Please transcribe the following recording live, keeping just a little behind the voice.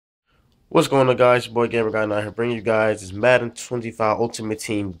What's going on, guys? Your boy Gamer Guy 9 here, bringing you guys this Madden 25 Ultimate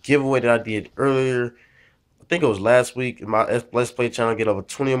Team giveaway that I did earlier. I think it was last week. In my Let's Play channel, get over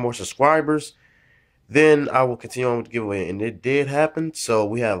 20 or more subscribers. Then I will continue on with the giveaway, and it did happen. So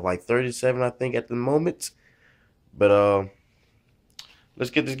we have like 37, I think, at the moment. But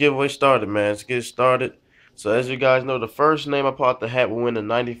let's get this giveaway started, man. Let's get it started. So as you guys know, the first name I pull out the hat will win the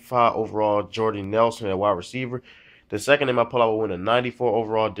 95 overall Jordy Nelson at wide receiver. The second name I pull out will win the 94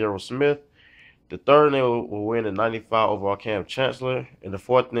 overall Daryl Smith. The third name will win the 95 overall Cam Chancellor. And the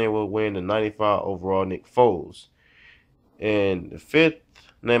fourth name will win the 95 overall Nick Foles. And the fifth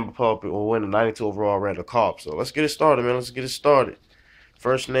name I pull up will win the 92 overall Randall Cobb. So let's get it started, man. Let's get it started.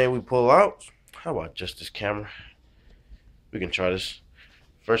 First name we pull out. How about just this camera? We can try this.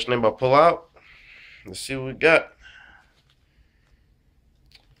 First name I pull out. Let's see what we got.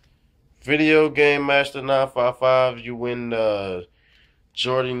 Video Game Master 955. You win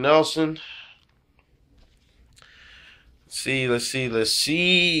Jordy Nelson. Let's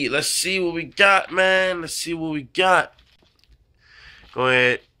see what we got, man. Let's see what we got. Go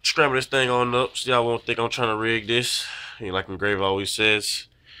ahead, scramble this thing on up so y'all won't think I'm trying to rig this. Like Engrave always says.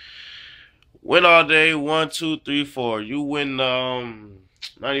 Win all day, 1, 2, 3, 4. You win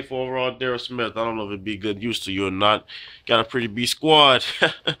 94 overall Daryl Smith. I don't know if it'd be good use to you or not. Got a pretty B squad.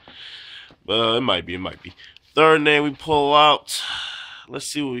 But it might be. Third name we pull out. Let's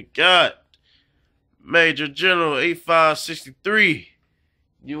see what we got. Major General 8563.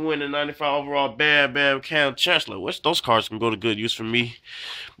 You win the 95 overall Bam Cam Chancellor. Which those cards can go to good use for me.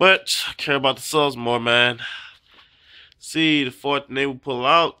 But I care about the subs more, man. See, the fourth name we pull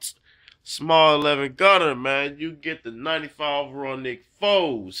out. Small 11 Gunner, man. You get the 95 overall Nick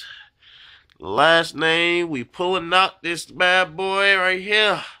Foles. Last name, we pulling out this bad boy right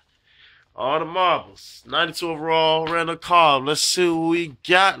here. All the marbles. 92 overall Randall Cobb. Let's see who we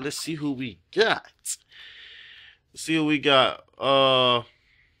got. Let's see who we got. Wow.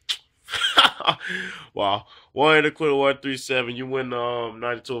 1-137. You win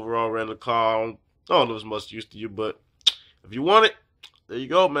 92 overall Randall Cobb. I don't know if it's much use to you, but if you want it, there you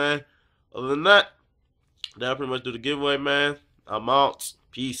go, man. Other than that, that'll pretty much do the giveaway, man. I'm out.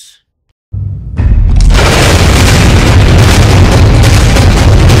 Peace.